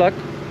wish us luck.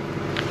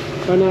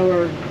 Right now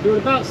we're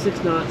doing about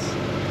 6 knots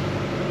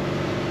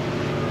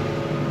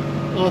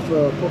off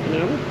of Port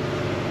Canaveral.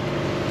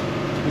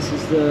 This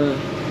is the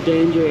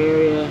danger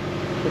area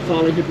for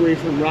falling debris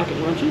from rocket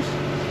launches.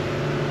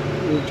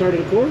 We've charted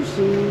a course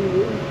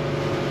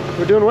and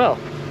we're doing well.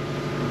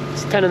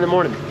 It's 10 in the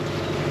morning.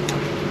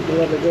 My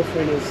lovely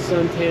girlfriend is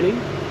sun tanning,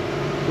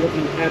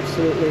 looking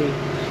absolutely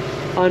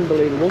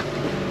unbelievable.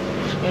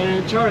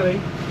 And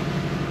Charlie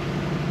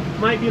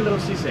might be a little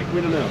seasick,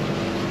 we don't know.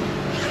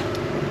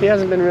 He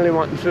hasn't been really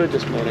wanting food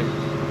this morning.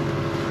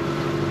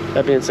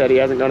 That being said, he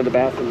hasn't gone to the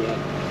bathroom yet.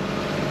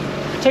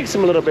 It takes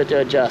him a little bit to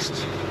adjust,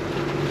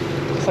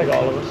 just like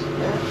all of us.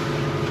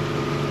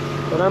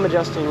 But I'm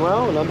adjusting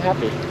well and I'm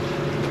happy.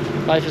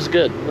 Life is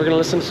good. We're gonna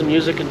listen to some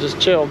music and just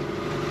chill.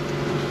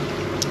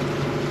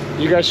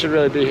 You guys should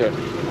really be here.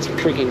 It's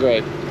freaking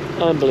great.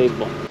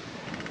 Unbelievable.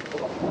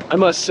 I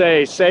must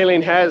say,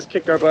 sailing has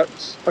kicked our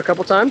butts a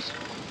couple times.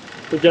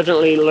 We've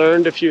definitely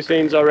learned a few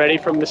things already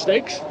from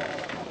mistakes.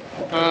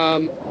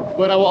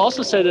 But I will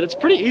also say that it's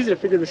pretty easy to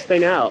figure this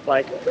thing out.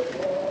 Like,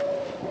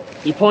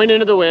 you point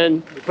into the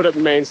wind, you put up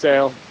the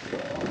mainsail,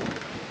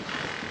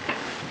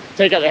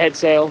 take out the head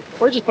sail,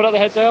 or just put out the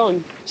head sail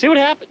and see what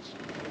happens.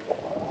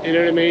 You know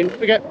what I mean?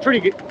 We got a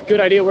pretty good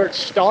idea where to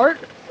start,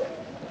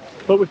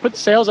 but we put the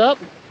sails up,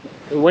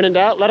 and when in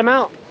doubt, let them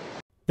out.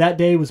 That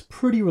day was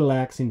pretty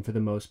relaxing for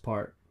the most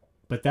part,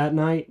 but that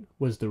night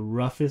was the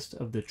roughest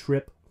of the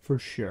trip for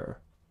sure.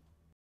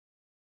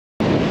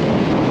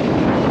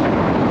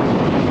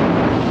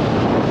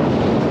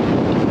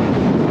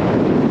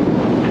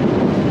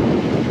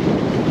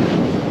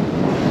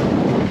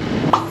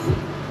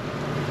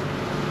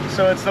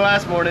 So it's the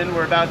last morning.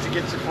 We're about to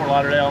get to Fort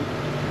Lauderdale.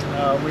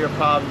 We are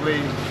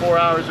probably 4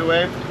 hours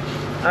away.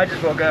 I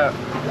just woke up.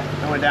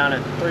 I went down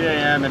at 3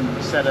 a.m.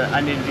 and said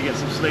I needed to get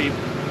some sleep.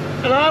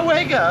 And I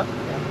wake up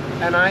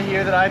and I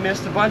hear that I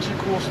missed a bunch of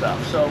cool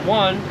stuff. So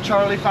 1,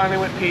 Charlie finally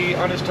went pee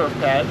on his turf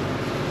pad.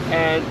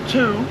 And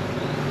 2,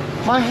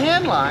 my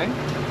hand line.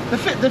 The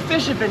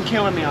fish have been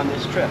killing me on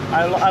this trip.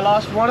 I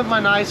lost one of my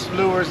nice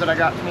lures that I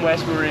got from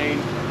West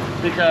Marine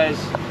because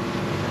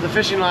the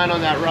fishing line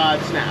on that rod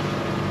snapped.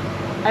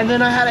 And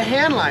then I had a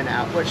hand line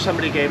out, which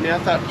somebody gave me. I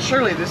thought,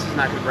 surely this is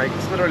not gonna break.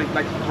 It's literally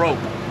like rope.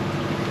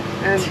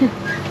 And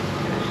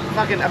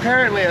fucking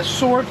apparently a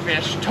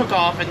swordfish took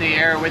off in the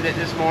air with it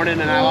this morning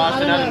and I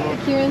lost another one.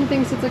 Kieran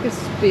thinks it's like a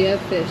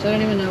spearfish. I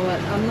don't even know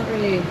what. I'm not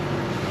really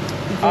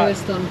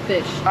versed on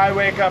fish. I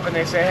wake up and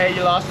they say, hey,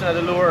 you lost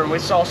another lure, and we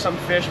saw some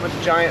fish with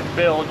a giant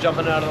bill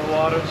jumping out of the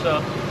water,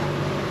 so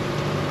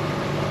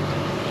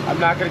I'm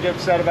not gonna get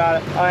upset about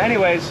it.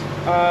 Anyways,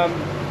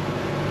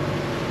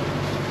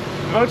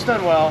 the boat's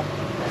done well,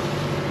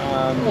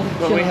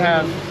 but we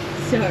have...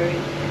 Sorry,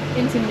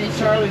 intermission.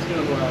 Charlie's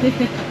doing well.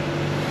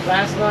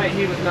 Last night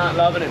he was not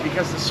loving it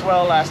because the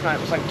swell last night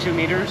was like 2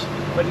 meters.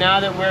 But now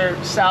that we're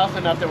south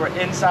enough that we're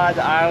inside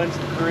the islands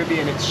of the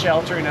Caribbean, it's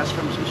sheltering us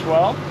from some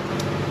swell.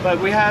 But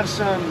we have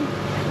some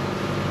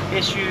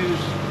issues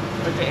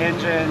with the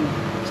engine.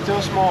 Still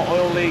a small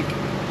oil leak,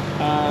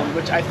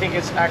 which I think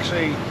is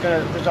actually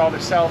going to resolve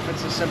itself.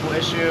 It's a simple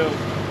issue.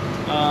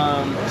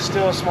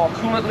 Still a small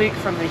coolant leak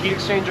from the heat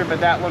exchanger, but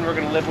that one we're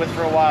going to live with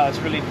for a while. It's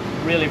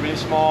really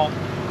small,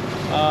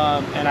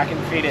 and I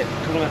can feed it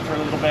coolant for a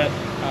little bit,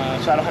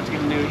 so I don't have to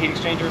get a new heat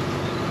exchanger.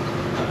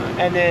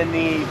 And then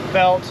the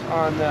belt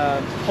on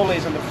the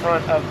pulleys on the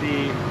front of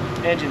the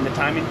engine, the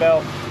timing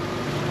belt,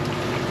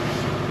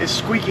 is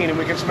squeaking, and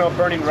we can smell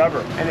burning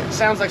rubber. And it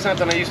sounds like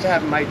something I used to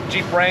have in my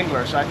Jeep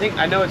Wrangler, so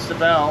I know it's the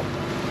bell.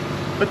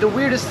 But the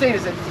weirdest thing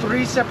is that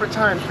 3 separate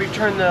times we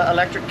turn the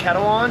electric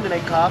kettle on to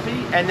make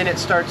coffee, and then it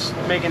starts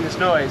making this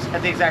noise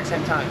at the exact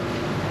same time.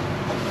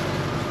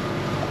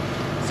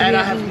 So and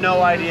I have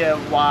no idea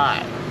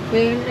why.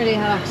 We haven't really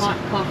had a hot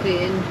coffee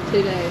in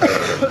 2 days.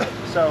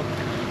 So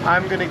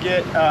I'm gonna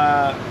get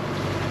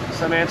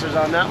some answers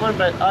on that one,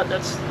 but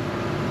that's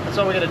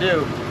all we gotta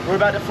do. We're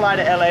about to fly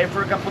to LA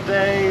for a couple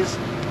days,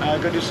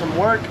 go do some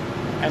work,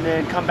 and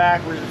then come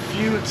back with a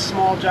few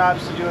small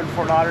jobs to do in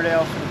Fort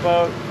Lauderdale for the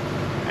boat,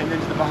 and then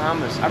to the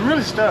Bahamas. I'm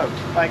really stoked.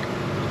 Like,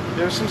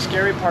 there's some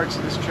scary parts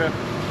of this trip,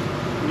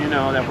 you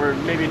know, that were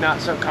maybe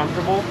not so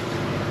comfortable,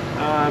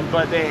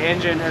 but the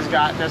engine has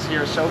gotten us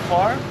here so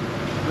far.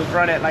 We've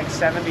run it like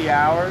 70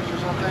 hours or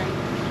something.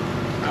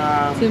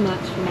 Too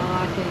much for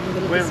my liking,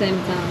 but at the same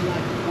time,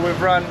 like...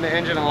 We've run the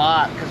engine a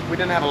lot because we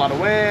didn't have a lot of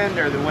wind,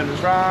 or the wind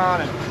was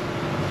wrong, and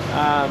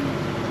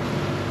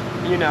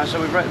you know, so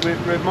we've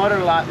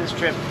motored a lot this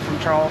trip from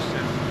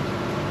Charleston.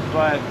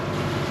 but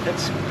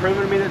it's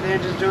proven to me that the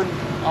engine's doing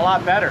a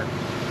lot better.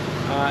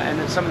 And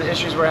that some of the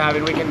issues we're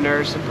having we can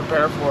nurse and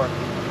prepare for.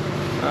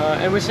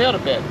 And we sailed a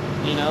bit,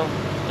 you know,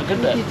 a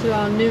good bit. Thank you to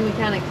our new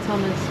mechanic,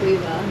 Thomas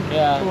Weaver.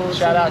 Yeah,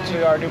 shout out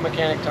to our new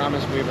mechanic,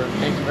 Thomas Weaver.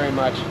 Thank you very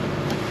much.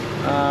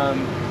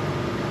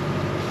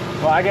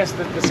 Well, I guess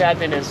the sad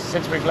thing is,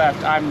 since we've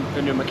left, I'm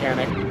the new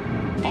mechanic.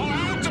 All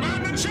hands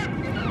abandon ship!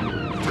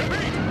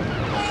 Repeat!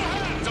 All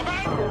hands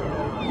abandon!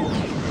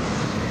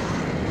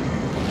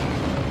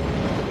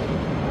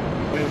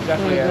 It's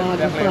definitely, Oh God,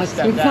 definitely a we're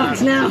step down.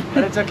 fucked now.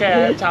 But it's okay, I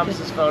have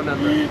Thomas's phone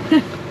number.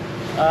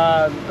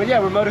 But yeah,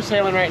 we're motor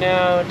sailing right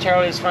now.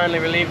 Charlie's finally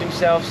relieved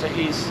himself, so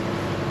he's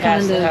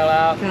passed the hell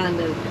out. Kind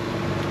of.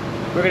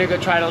 We're gonna go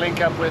try to link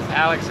up with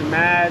Alex and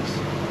Mads,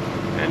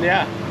 and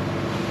yeah,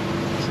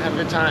 let's have a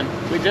good time.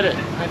 We did it.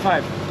 High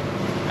five.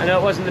 I know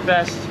it wasn't the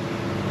best,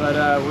 but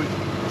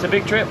it's a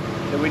big trip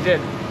that we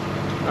did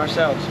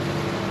ourselves.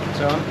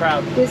 So I'm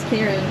proud. Who's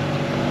Kieran?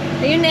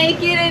 Are you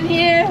naked in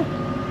here?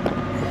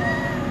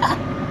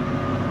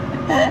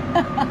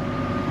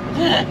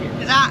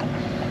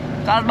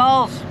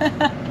 Cosmos!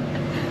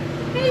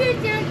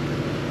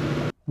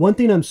 One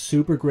thing I'm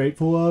super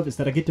grateful of is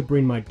that I get to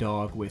bring my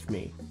dog with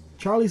me.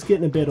 Charlie's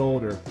getting a bit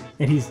older,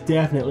 and he's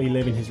definitely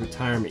living his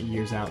retirement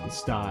years out in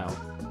style.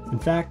 In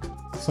fact,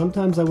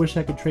 sometimes I wish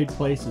I could trade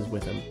places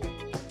with him.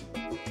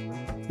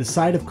 The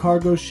sight of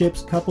cargo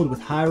ships coupled with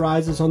high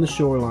rises on the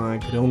shoreline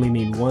could only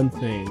mean one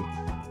thing.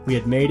 We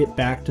had made it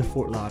back to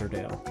Fort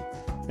Lauderdale.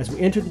 As we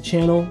entered the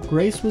channel,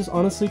 Grace was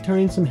honestly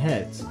turning some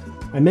heads.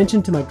 I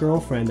mentioned to my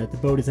girlfriend that the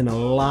boat is in a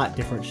lot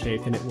different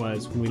shape than it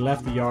was when we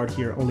left the yard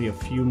here only a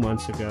few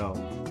months ago.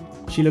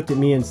 She looked at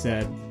me and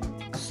said,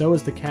 "So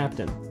is the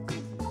captain."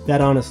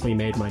 That honestly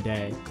made my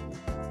day.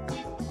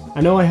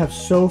 I know I have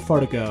so far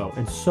to go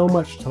and so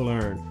much to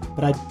learn,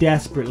 but I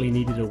desperately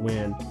needed a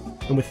win.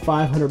 And with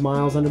 500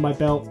 miles under my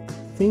belt,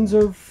 things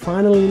are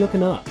finally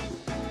looking up.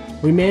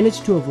 We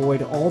managed to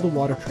avoid all the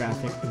water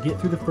traffic and get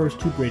through the first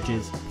two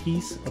bridges a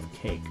piece of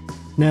cake.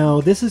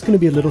 Now, this is going to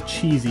be a little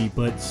cheesy,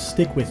 but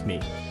stick with me.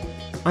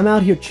 I'm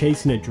out here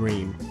chasing a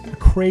dream, a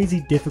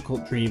crazy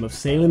difficult dream of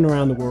sailing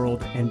around the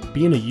world and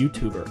being a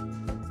YouTuber.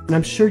 And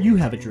I'm sure you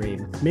have a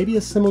dream, maybe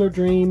a similar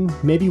dream,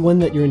 maybe one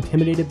that you're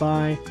intimidated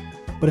by.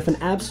 But if an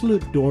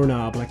absolute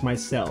doorknob like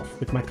myself,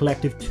 with my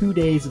collective 2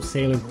 days of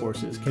sailing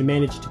courses, can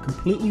manage to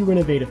completely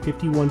renovate a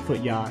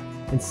 51-foot yacht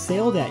and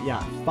sail that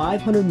yacht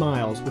 500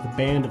 miles with a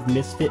band of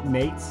misfit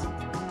mates,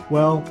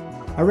 well,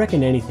 I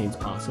reckon anything's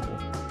possible.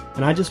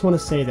 And I just want to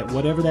say that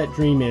whatever that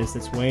dream is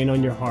that's weighing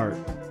on your heart,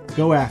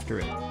 go after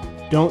it.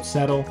 Don't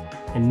settle,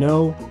 and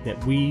know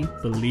that we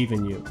believe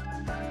in you.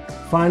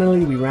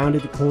 Finally, we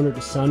rounded the corner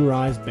to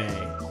Sunrise Bay,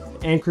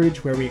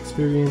 Anchorage, where we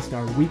experienced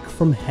our week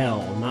from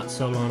hell not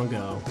so long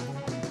ago.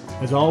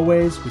 As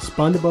always, we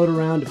spun the boat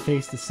around to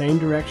face the same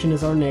direction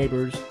as our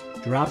neighbors,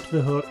 dropped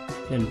the hook,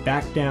 then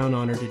backed down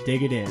on her to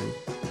dig it in.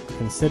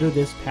 Consider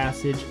this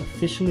passage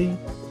officially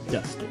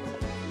dusted.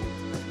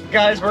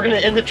 Guys, we're gonna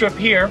end the trip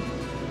here.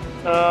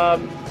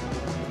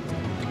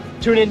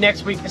 Tune in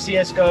next week to see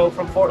us go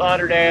from Fort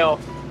Lauderdale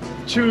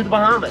to the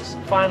Bahamas,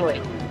 finally,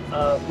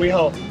 we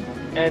hope.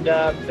 And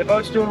the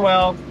boat's doing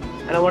well,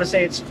 and I want to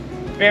say it's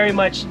very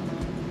much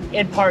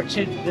in part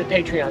to the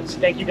Patreons.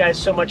 Thank you guys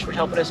so much for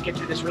helping us get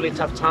through this really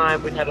tough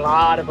time. We've had a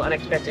lot of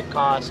unexpected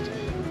costs,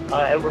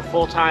 and we're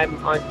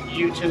full-time on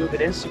YouTube and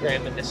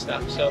Instagram and this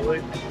stuff. So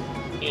we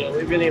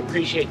really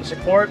appreciate the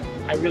support.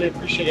 I really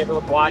appreciate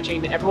everyone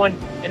watching, everyone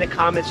in the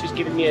comments who's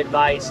giving me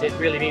advice. It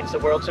really means the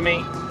world to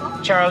me.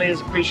 Charlie is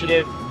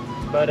appreciative,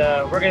 but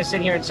we're gonna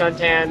sit here in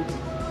suntan,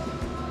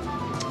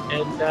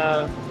 and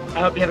I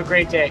hope you have a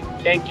great day.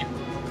 Thank you.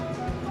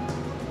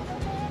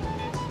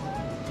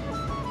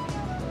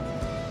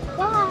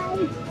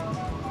 Bye.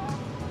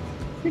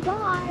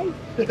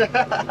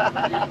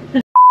 Goodbye.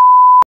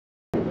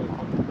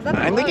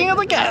 I'm the king of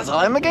the castle,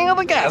 I'm the king of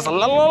the castle,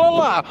 la la la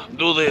la.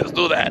 Do this,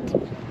 do that.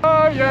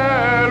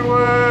 Royal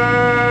way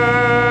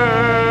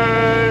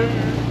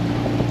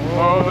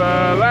for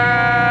the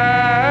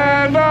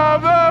land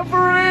of the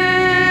free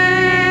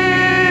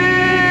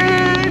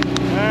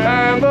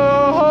and the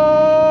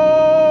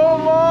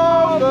home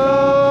of the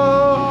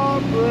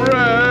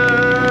brave.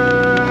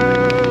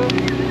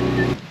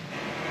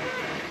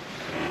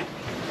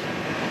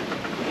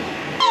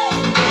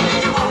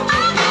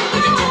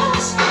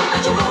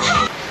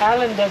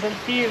 Alan doesn't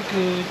feel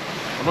good.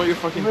 I'm not your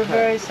fucking We're pet.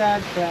 very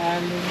sad for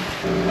Alan.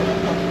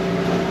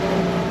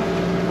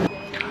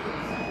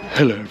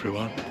 Hello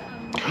everyone.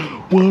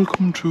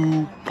 Welcome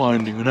to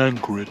finding an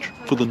anchorage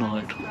for the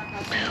night.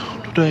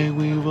 Today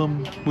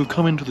we've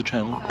come into the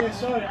channel.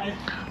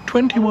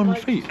 21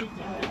 feet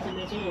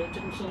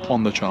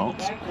on the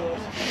charts.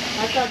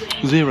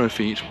 0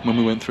 feet when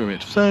we went through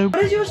it. So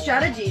What is your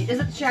strategy? Is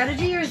it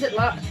strategy or is it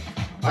luck?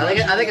 I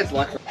think it's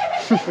luck.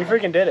 We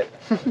freaking did it.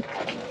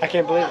 I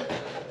can't believe it.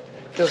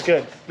 Feels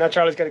good. Now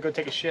Charlie's got to go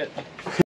take a shit.